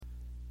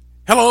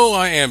Hello,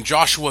 I am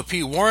Joshua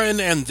P.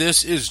 Warren, and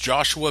this is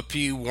Joshua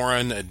P.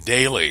 Warren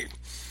Daily.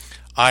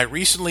 I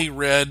recently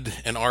read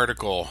an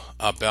article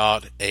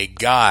about a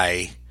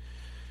guy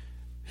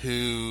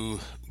who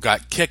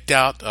got kicked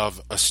out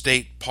of a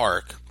state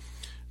park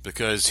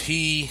because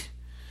he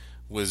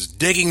was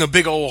digging a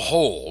big old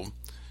hole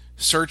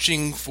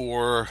searching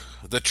for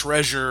the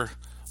treasure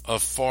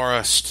of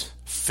Forrest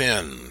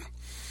Fenn.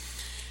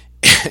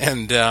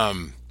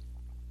 And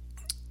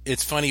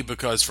it's funny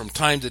because from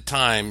time to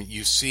time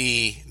you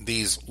see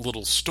these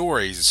little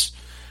stories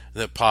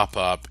that pop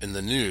up in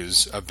the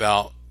news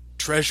about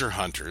treasure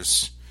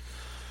hunters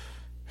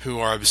who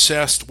are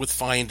obsessed with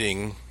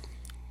finding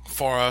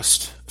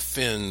Forrest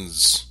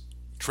Fenn's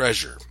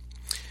treasure.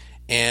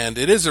 And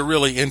it is a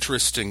really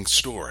interesting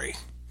story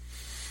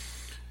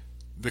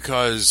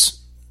because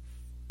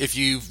if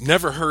you've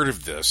never heard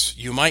of this,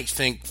 you might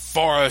think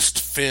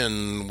Forrest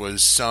Fenn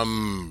was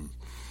some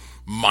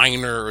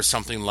miner or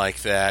something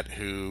like that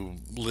who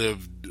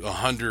lived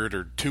 100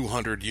 or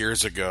 200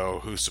 years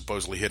ago who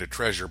supposedly hid a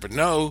treasure. But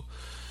no,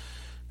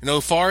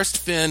 Forrest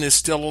Fenn is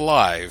still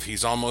alive.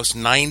 He's almost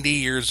 90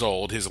 years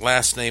old. His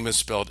last name is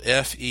spelled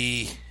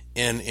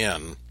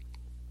Fenn.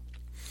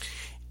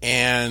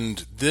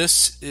 And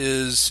this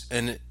is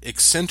an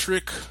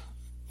eccentric,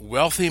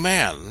 wealthy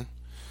man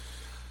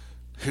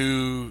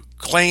who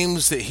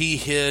claims that he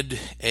hid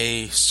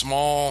a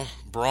small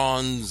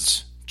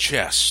bronze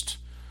chest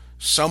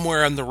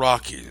somewhere in the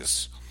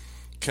Rockies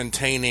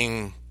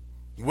containing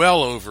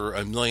well over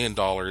 $1 million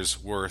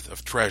worth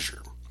of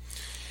treasure.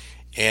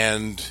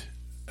 And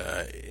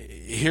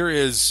here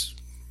is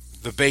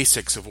the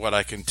basics of what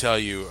I can tell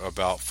you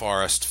about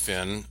Forrest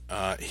Fenn.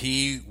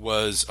 He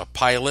was a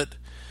pilot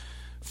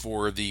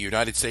for the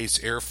United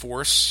States Air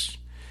Force,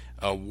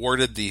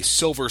 awarded the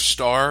Silver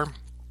Star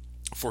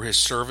for his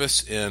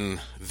service in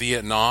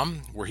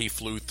Vietnam, where he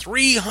flew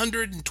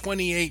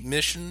 328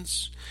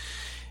 missions.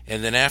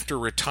 And then after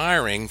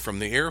retiring from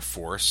the Air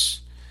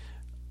Force,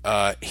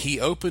 he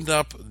opened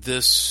up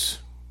this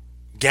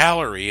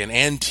gallery, an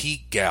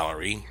antique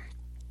gallery,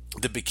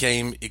 that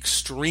became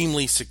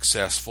extremely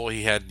successful.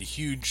 He had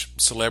huge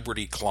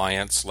celebrity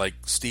clients like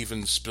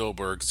Steven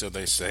Spielberg, so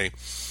they say.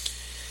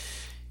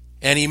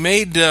 And he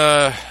made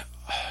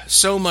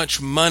so much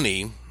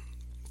money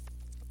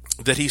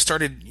that he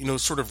started,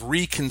 sort of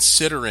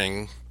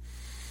reconsidering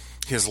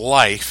his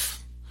life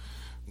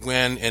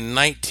when in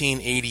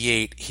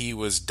 1988 he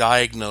was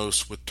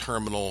diagnosed with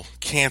terminal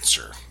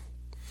cancer.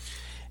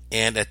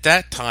 And at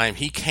that time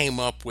he came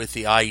up with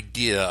the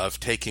idea of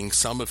taking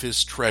some of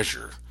his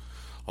treasure,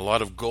 a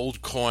lot of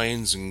gold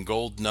coins and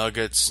gold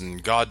nuggets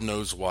and God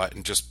knows what,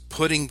 and just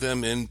putting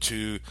them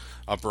into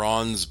a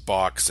bronze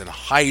box and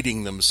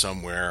hiding them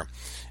somewhere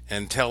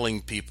and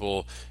telling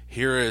people,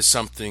 here is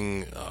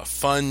something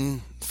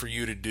fun for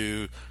you to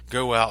do,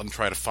 go out and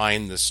try to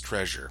find this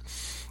treasure.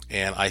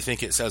 And I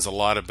think it says a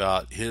lot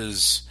about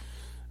his,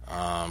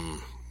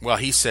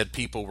 he said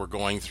people were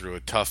going through a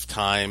tough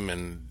time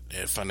and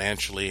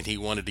financially, and he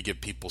wanted to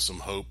give people some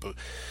hope.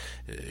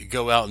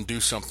 Go out and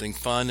do something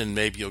fun and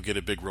maybe you'll get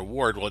a big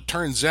reward. Well, it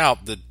turns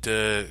out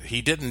that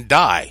he didn't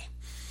die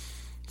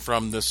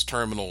from this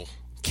terminal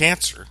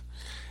cancer.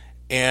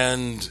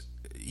 And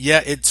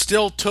yet it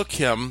still took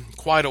him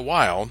quite a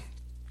while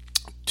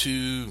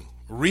to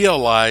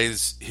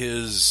realize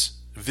his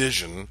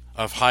vision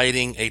of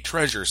hiding a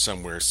treasure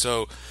somewhere.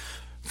 So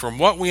from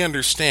what we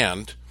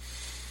understand,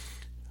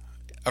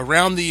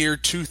 around the year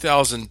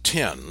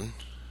 2010,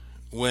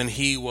 when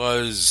he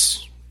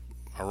was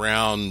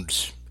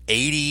around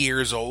 80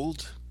 years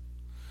old,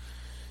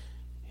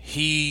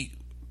 he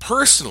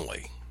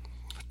personally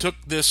took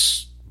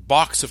this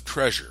box of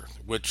treasure,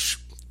 which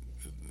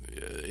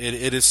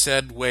it is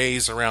said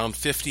weighs around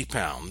 50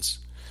 pounds,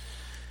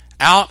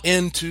 out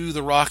into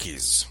the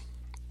Rockies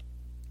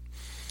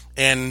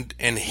and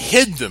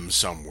hid them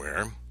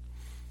somewhere.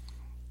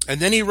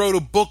 And then he wrote a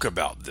book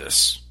about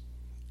this,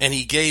 and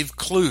he gave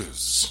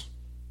clues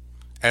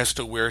as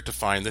to where to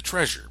find the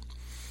treasure.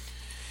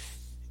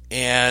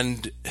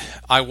 And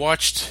I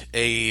watched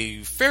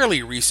a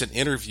fairly recent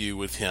interview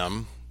with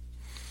him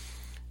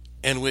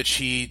in which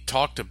he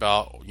talked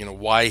about,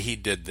 why he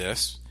did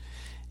this.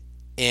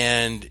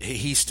 And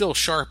he's still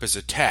sharp as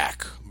a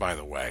tack, by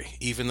the way,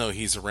 even though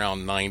he's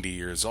around 90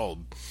 years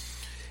old.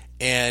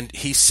 And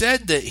he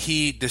said that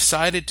he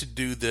decided to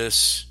do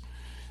this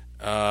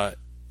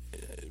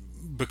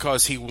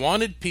because he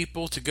wanted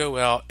people to go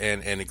out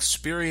and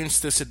experience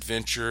this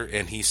adventure.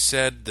 And he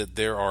said that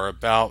there are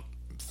about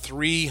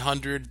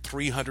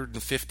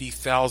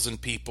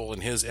 350,000 people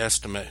in his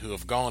estimate who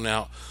have gone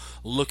out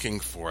looking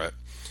for it.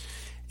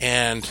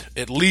 And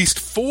at least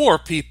 4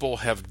 people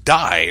have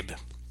died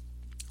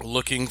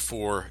looking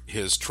for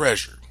his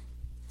treasure.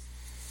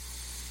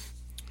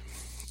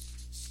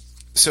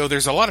 So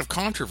there's a lot of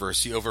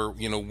controversy over,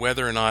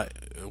 whether or not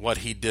what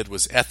he did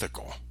was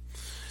ethical.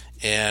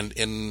 And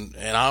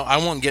I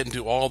won't get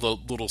into all the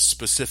little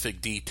specific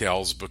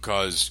details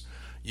because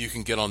you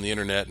can get on the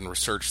internet and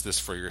research this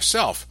for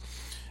yourself.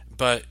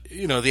 But,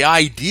 the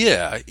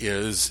idea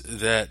is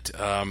that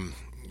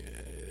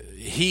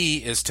he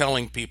is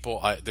telling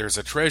people there's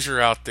a treasure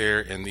out there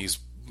in these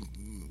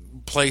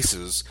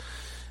places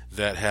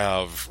that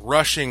have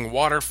rushing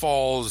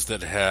waterfalls,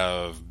 that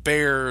have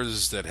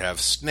bears, that have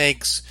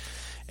snakes.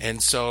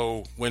 And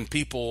so when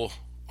people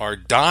are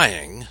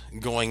dying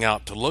going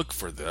out to look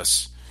for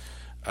this,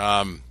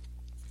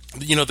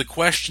 the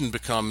question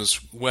becomes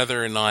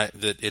whether or not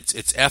that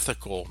it's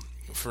ethical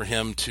for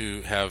him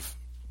to have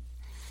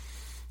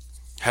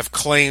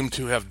claimed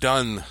to have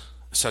done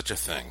such a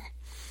thing.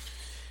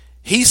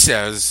 He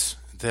says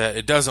that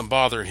it doesn't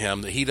bother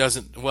him, that he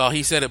doesn't, well,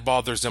 he said it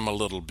bothers him a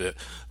little bit,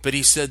 but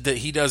he said that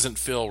he doesn't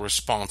feel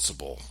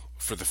responsible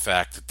for the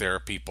fact that there are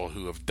people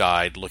who have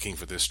died looking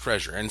for this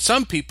treasure. And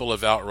some people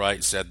have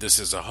outright said this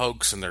is a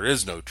hoax and there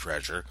is no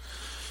treasure.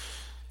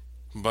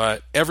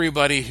 But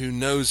everybody who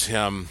knows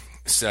him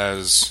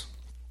says,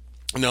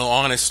 no,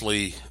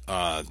 honestly,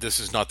 this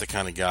is not the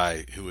kind of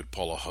guy who would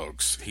pull a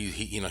hoax.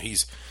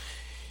 He's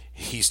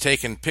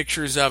taken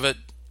pictures of it,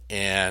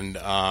 and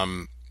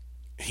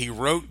he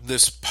wrote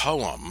this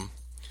poem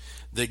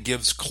that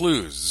gives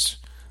clues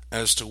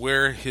as to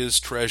where his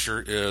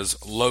treasure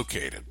is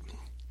located.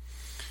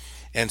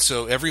 And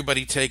so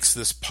everybody takes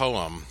this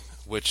poem,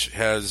 which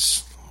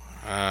has,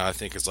 I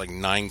think it's like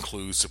 9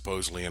 clues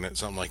supposedly in it,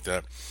 something like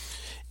that.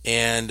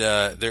 And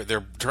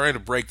they're trying to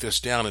break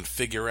this down and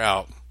figure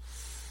out,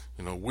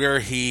 where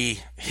he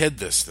hid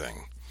this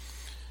thing.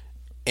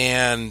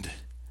 And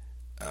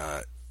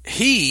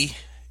he,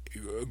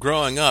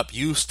 growing up,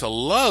 used to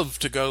love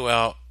to go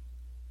out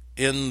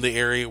in the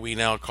area we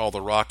now call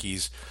the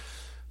Rockies.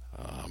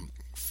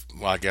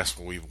 Well, I guess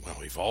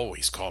we've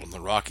always called them the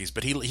Rockies,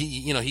 but he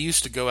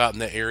used to go out in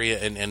that area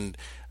and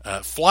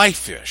fly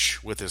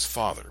fish with his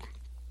father.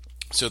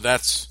 So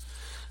that's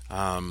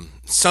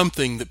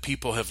something that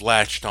people have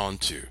latched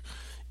onto.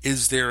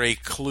 Is there a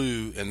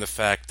clue in the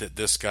fact that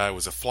this guy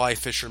was a fly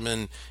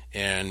fisherman,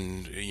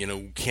 and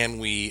can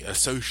we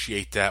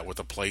associate that with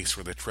a place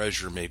where the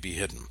treasure may be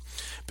hidden?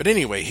 But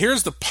anyway,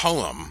 here's the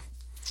poem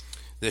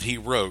that he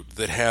wrote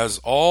that has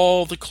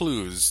all the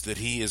clues that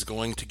he is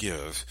going to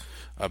give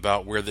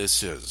about where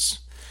this is.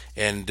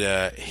 And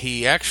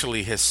he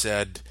actually has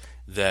said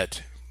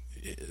that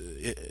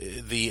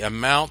the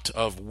amount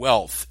of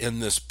wealth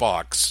in this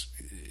box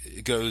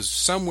goes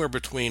somewhere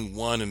between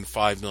 $1 and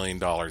 $5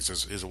 million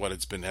is what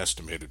it's been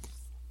estimated.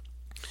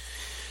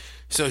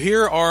 So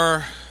here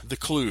are the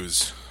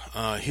clues.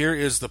 Here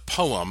is the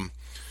poem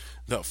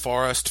that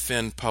Forrest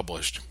Fenn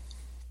published.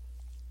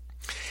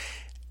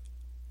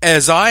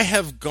 As I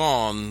have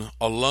gone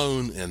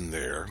alone in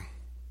there,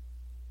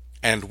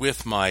 and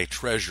with my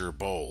treasure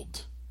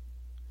bold,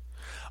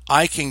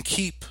 I can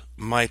keep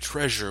my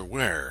treasure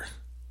where?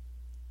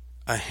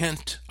 A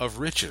hint of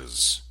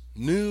riches,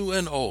 new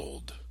and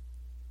old.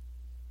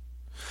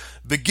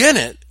 Begin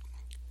it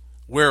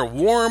where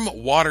warm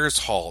waters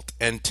halt,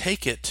 and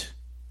take it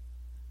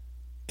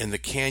in the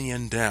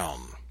canyon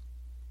down.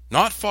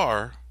 Not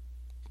far,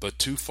 but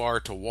too far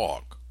to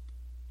walk.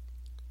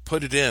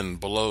 Put it in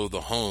below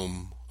the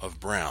home of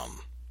Brown.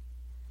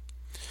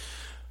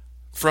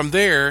 From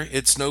there,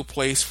 it's no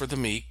place for the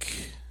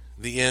meek.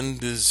 The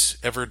end is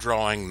ever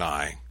drawing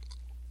nigh.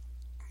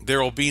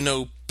 There'll be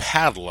no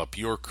paddle up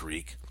your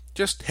creek,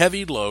 just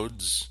heavy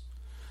loads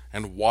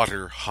and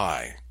water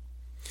high.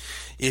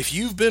 If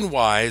you've been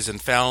wise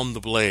and found the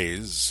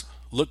blaze,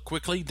 look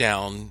quickly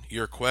down,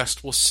 your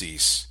quest will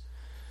cease.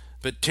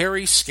 But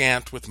tarry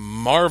scant with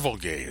marvel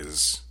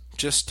gaze,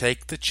 just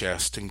take the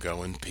chest and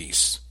go in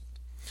peace.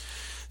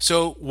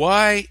 So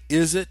why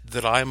is it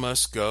that I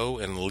must go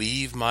and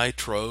leave my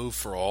trove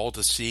for all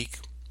to seek?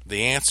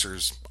 The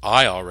answer's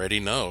I already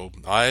know.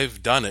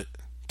 I've done it,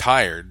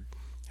 tired,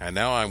 and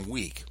now I'm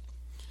weak.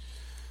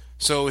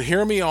 So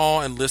hear me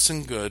all and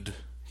listen good.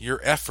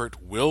 Your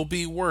effort will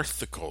be worth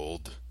the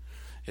cold.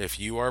 If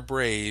you are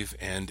brave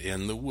and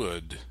in the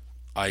wood,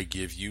 I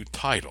give you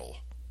title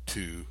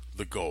to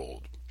the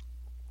gold.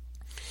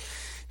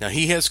 Now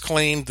he has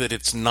claimed that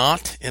it's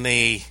not in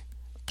a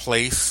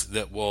place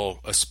that will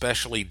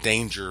especially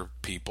danger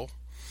people.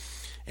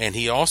 And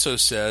he also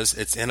says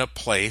it's in a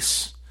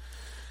place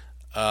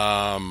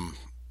that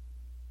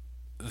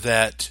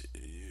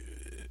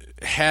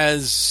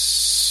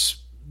has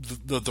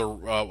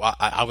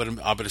I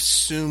would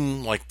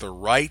assume like the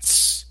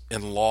rights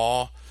in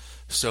law,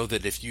 so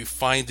that if you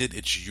find it,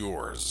 it's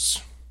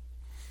yours.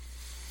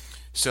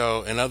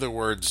 So in other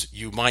words,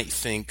 you might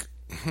think,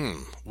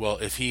 well,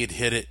 if he had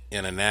hid it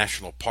in a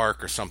national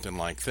park or something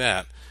like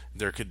that,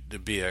 there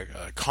could be a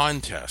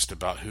contest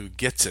about who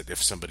gets it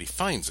if somebody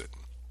finds it.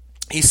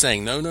 He's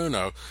saying,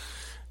 no,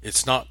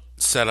 it's not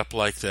set up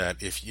like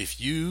that. If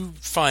you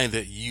find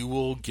it, you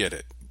will get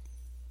it.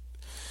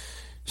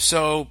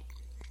 So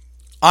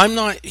I'm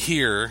not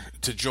here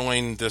to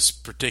join this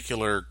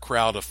particular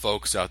crowd of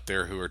folks out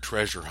there who are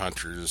treasure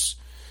hunters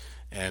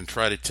and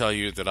try to tell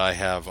you that I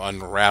have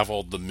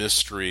unraveled the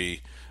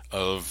mystery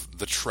of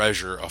the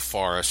treasure of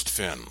Forrest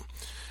Fenn.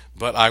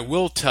 But I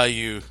will tell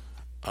you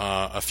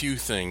a few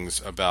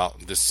things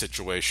about this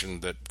situation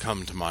that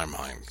come to my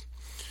mind.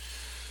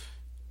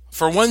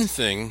 For one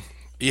thing,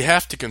 you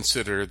have to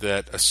consider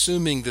that,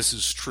 assuming this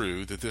is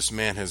true, that this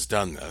man has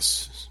done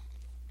this,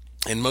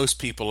 and most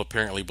people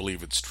apparently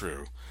believe it's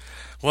true.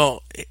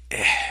 Well,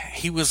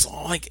 he was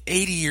like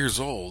 80 years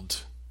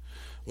old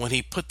when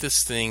he put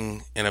this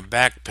thing in a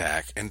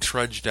backpack and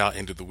trudged out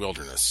into the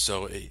wilderness.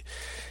 So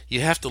you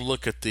have to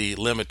look at the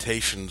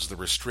limitations, the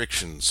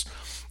restrictions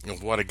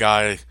of what a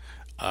guy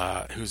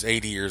who's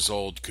 80 years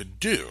old could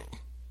do.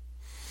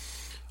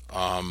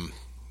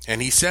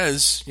 And he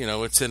says,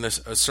 it's in a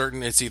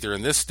certain, it's either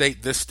in this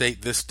state, this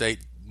state, this state,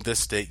 this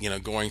state,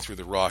 going through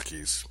the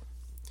Rockies.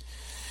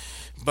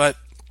 But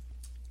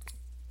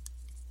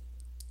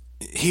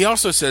he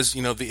also says,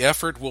 the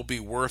effort will be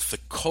worth the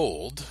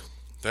cold.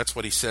 That's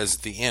what he says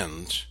at the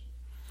end.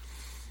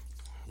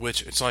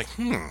 Which it's like,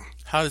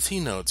 how does he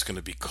know it's going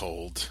to be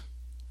cold?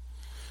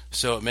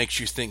 So it makes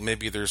you think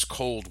maybe there's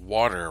cold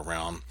water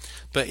around.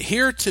 But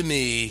here to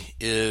me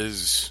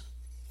is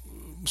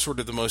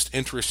sort of the most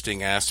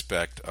interesting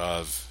aspect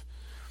of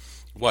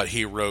what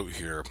he wrote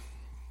here.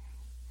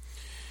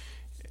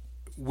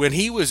 When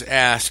he was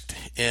asked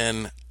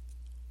in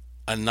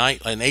an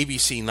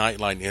ABC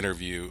Nightline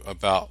interview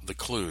about the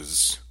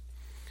clues,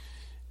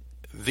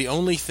 the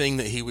only thing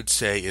that he would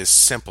say is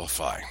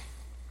simplify.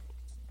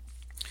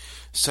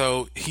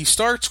 So he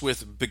starts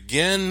with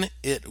begin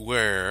it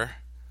where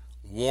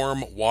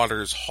warm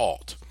waters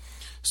halt.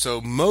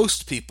 So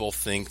most people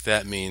think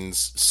that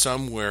means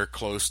somewhere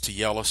close to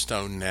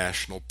Yellowstone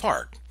National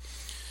Park,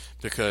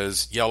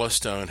 because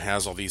Yellowstone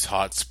has all these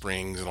hot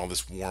springs and all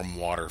this warm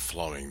water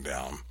flowing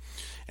down.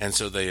 And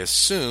so they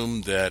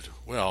assume that,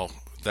 well,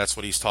 that's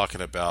what he's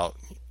talking about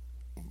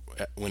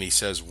when he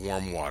says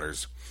warm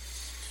waters.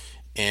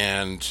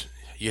 And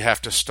you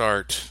have to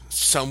start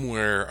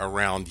somewhere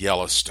around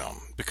Yellowstone,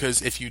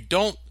 because if you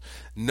don't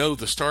know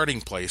the starting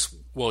place,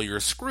 well, you're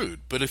screwed.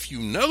 But if you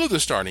know the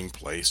starting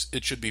place,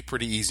 it should be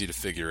pretty easy to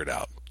figure it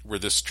out where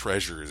this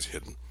treasure is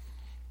hidden.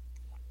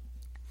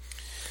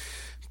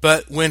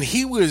 But when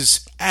he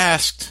was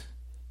asked,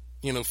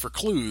 for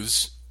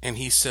clues, and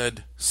he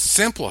said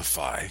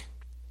simplify,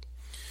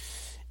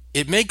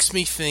 it makes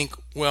me think,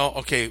 well,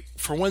 okay,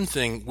 for one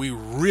thing, we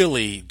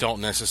really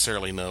don't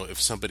necessarily know if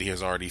somebody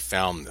has already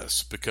found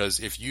this, because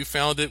if you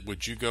found it,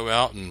 would you go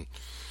out and,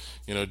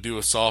 do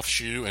a soft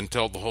shoe and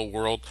tell the whole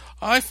world,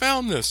 I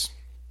found this?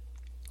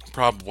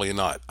 Probably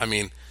not. I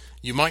mean,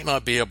 you might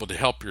not be able to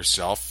help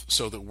yourself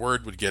so that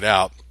word would get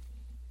out.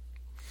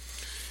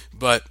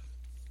 But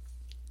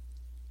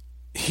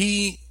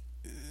he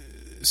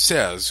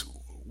says,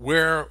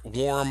 where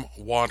warm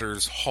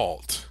waters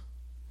halt.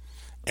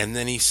 And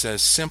then he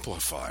says,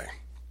 simplify.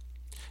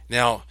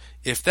 Now,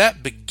 if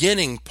that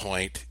beginning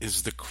point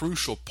is the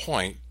crucial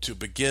point to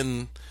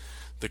begin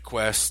the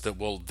quest that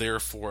will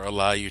therefore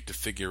allow you to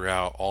figure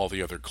out all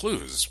the other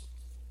clues,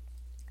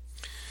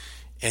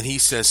 and he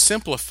says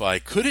simplify,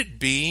 could it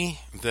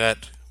be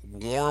that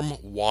warm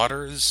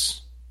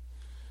waters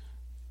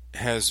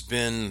has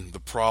been the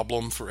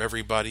problem for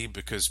everybody,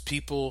 because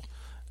people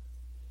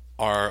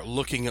are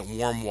looking at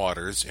warm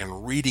waters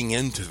and reading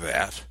into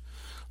that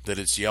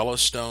it's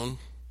Yellowstone,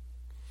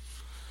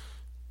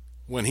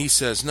 when he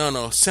says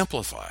no,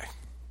 simplify?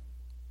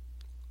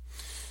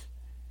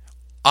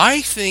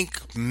 I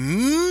think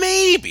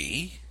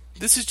maybe,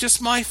 this is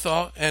just my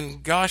thought,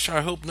 and gosh,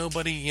 I hope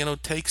nobody,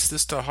 takes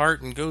this to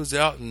heart and goes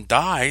out and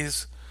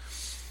dies,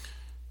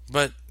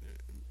 but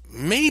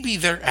maybe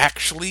there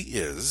actually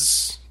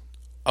is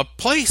a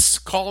place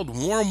called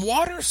Warm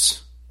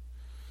Waters.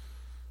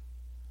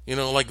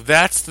 Like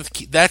that's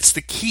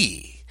the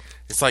key.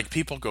 It's like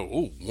people go,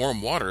 oh,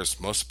 warm waters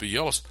must be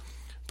Yellowstone.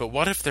 But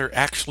what if there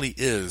actually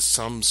is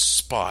some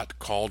spot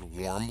called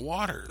Warm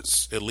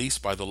Waters, at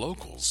least by the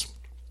locals?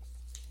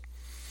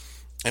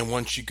 And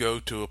once you go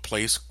to a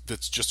place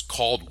that's just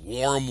called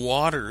Warm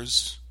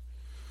Waters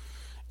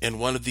in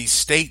one of these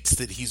states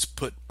that he's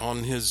put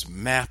on his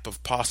map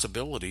of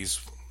possibilities,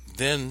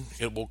 then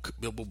it will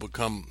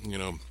become,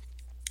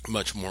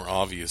 much more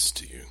obvious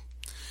to you.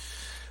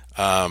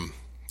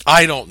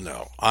 I don't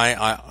know.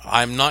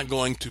 I'm not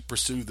going to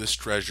pursue this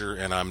treasure,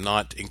 and I'm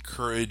not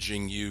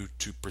encouraging you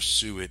to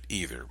pursue it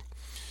either.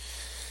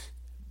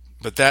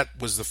 But that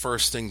was the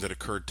first thing that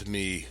occurred to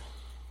me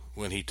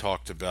when he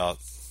talked about,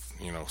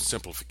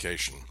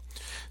 simplification.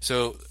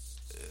 So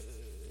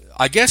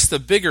I guess the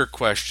bigger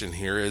question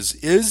here is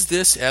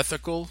this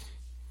ethical?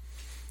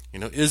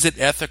 Is it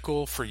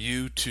ethical for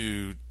you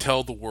to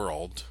tell the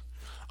world,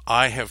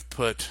 I have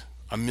put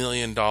 $1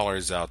 million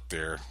out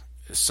there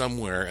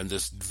somewhere in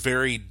this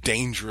very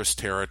dangerous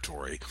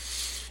territory,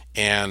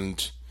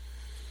 and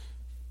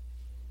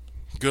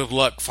good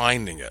luck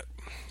finding it?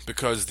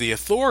 Because the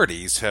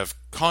authorities have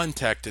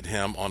contacted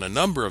him on a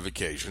number of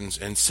occasions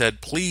and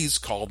said, please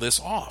call this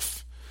off.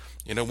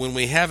 When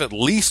we have at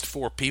least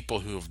 4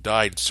 people who have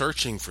died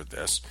searching for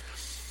this,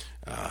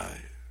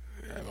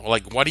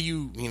 what are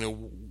you,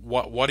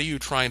 what are you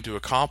trying to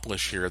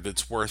accomplish here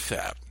that's worth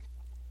that?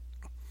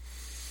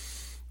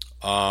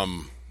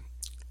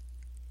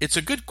 It's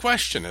a good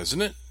question,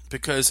 isn't it?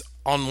 Because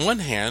on one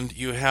hand,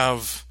 you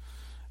have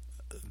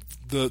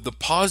the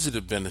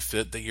positive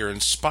benefit that you're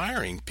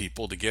inspiring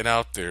people to get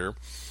out there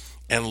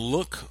and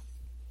look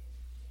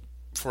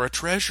for a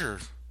treasure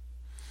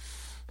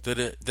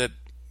that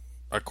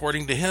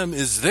according to him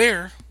is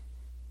there.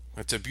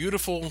 It's a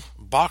beautiful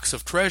box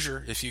of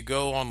treasure. If you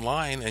go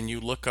online and you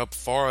look up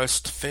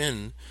Forrest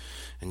Fenn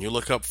and you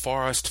look up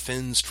Forrest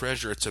Fenn's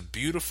treasure, it's a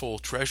beautiful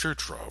treasure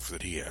trove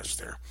that he has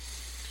there.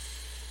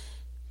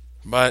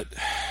 But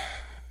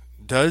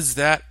does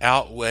that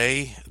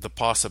outweigh the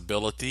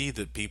possibility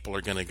that people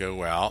are going to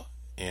go out?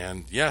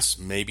 And yes,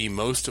 maybe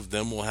most of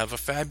them will have a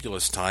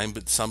fabulous time,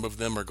 but some of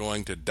them are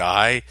going to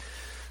die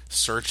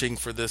searching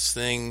for this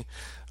thing.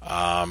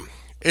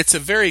 It's a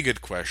very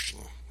good question.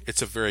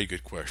 It's a very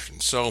good question.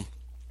 So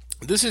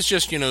this is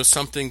just,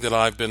 something that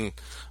I've been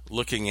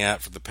looking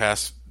at for the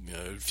past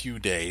few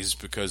days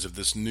because of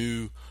this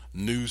new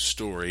news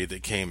story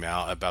that came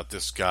out about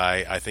this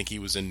guy. I think he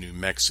was in New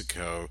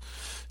Mexico,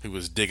 who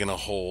was digging a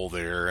hole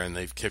there, and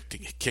they've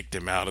kicked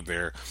him out of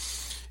there.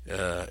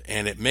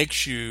 And it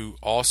makes you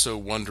also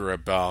wonder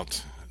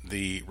about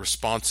the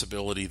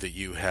responsibility that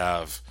you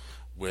have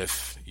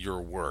with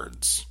your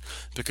words.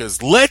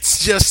 Because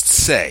let's just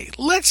say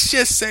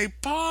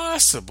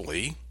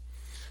possibly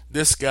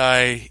this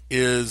guy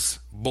is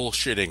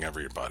bullshitting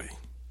everybody.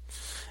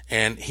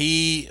 And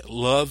he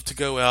loved to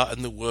go out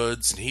in the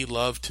woods, and he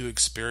loved to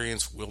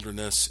experience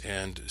wilderness.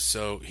 And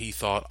so he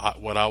thought,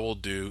 what I will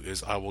do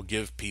is I will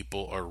give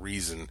people a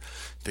reason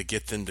to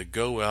get them to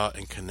go out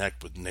and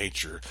connect with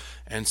nature.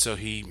 And so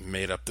he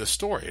made up this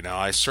story. Now,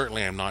 I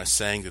certainly am not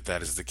saying that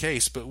that is the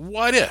case, but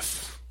what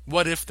if?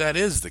 What if that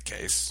is the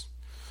case?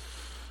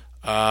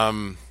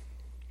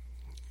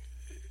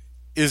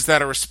 Is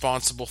that a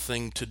responsible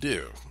thing to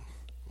do?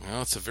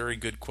 Well, it's a very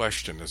good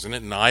question, isn't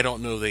it? And I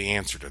don't know the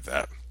answer to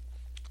that.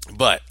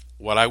 But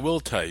what I will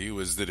tell you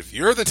is that if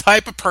you're the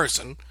type of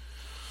person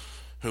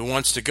who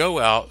wants to go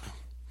out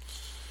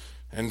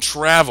and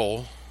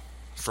travel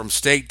from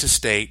state to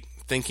state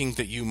thinking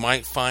that you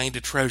might find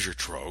a treasure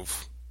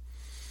trove,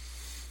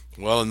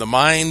 well, in the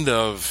mind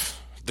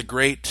of the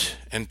great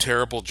and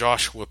terrible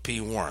Joshua P.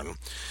 Warren,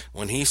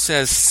 when he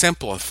says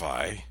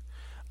simplify,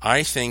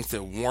 I think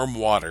that warm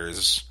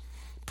waters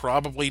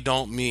probably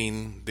don't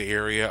mean the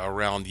area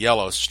around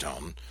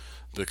Yellowstone,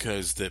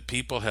 because the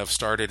people have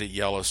started at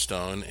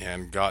Yellowstone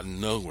and gotten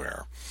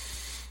nowhere.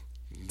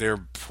 There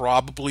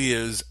probably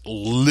is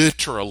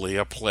literally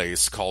a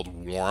place called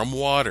Warm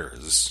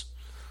Waters,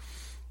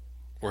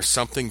 or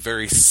something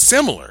very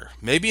similar.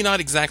 Maybe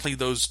not exactly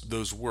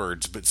those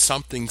words, but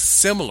something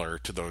similar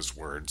to those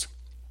words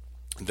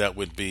that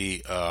would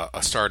be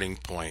a starting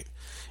point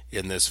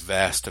in this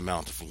vast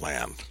amount of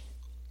land.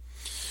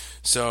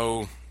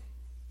 So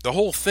the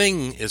whole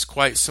thing is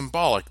quite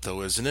symbolic,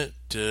 though, isn't it?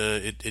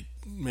 It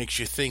makes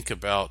you think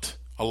about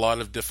a lot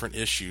of different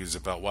issues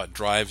about what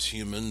drives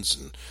humans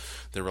and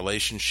the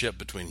relationship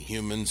between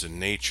humans and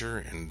nature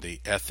and the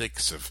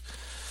ethics of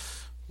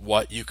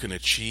what you can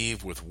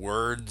achieve with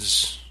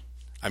words.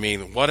 I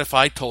mean, what if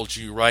I told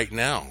you right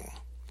now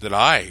that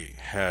I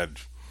had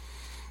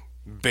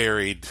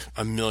buried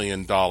 $1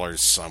 million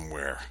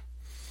somewhere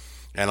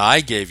and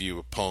I gave you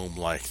a poem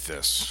like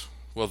this?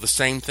 Well, the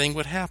same thing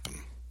would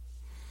happen.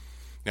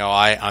 Now,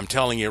 I'm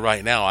telling you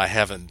right now, I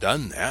haven't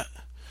done that.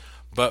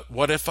 But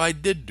what if I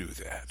did do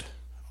that?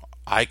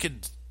 I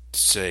could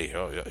say,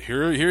 oh,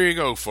 here you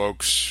go,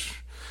 folks.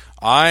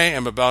 I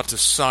am about to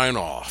sign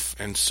off.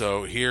 And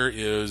so here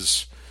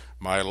is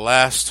my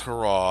last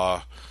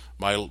hurrah,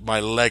 my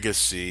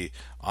legacy.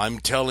 I'm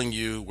telling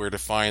you where to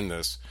find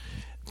this.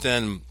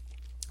 Then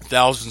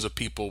thousands of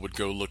people would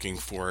go looking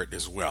for it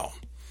as well.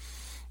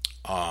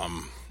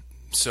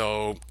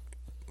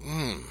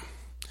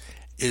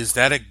 Is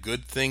that a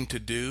good thing to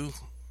do,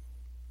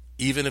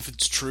 even if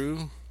it's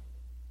true?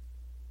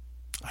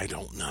 I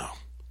don't know.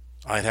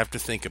 I'd have to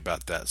think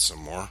about that some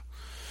more.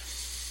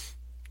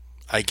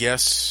 I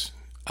guess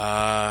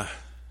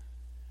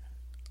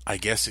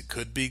it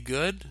could be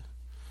good,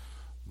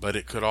 but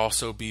it could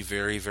also be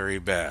very, very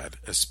bad,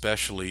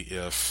 especially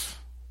if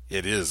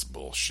it is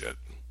bullshit.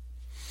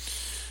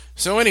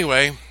 So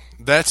anyway,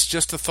 that's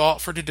just a thought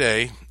for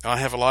today. I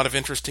have a lot of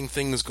interesting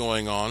things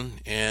going on,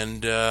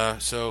 and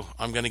so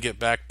I'm going to get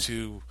back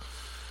to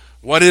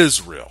what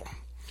is real,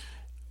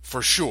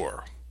 for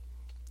sure.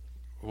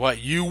 What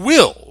you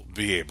will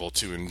be able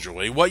to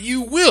enjoy, what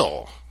you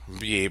will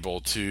be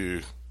able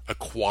to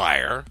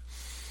acquire,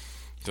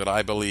 that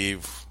I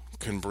believe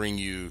can bring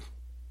you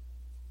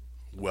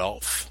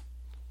wealth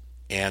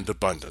and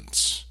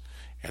abundance.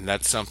 And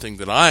that's something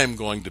that I'm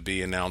going to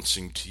be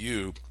announcing to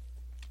you,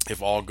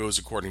 if all goes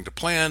according to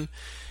plan,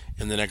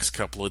 in the next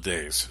couple of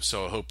days.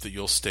 So I hope that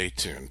you'll stay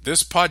tuned.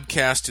 This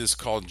podcast is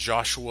called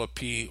Joshua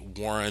P.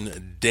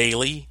 Warren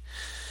Daily.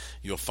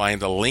 You'll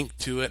find a link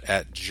to it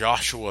at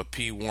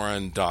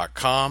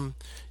joshuapwarren.com.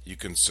 You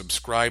can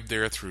subscribe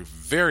there through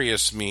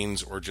various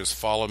means, or just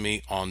follow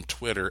me on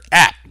Twitter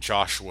at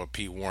Joshua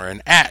P.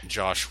 Warren, at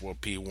Joshua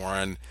P.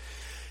 Warren.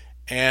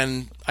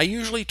 And I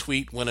usually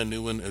tweet when a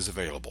new one is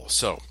available.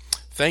 So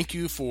Thank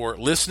you for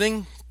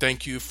listening.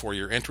 Thank you for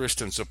your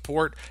interest and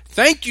support.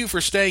 Thank you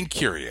for staying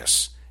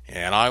curious.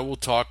 And I will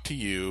talk to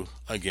you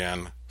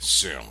again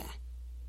soon.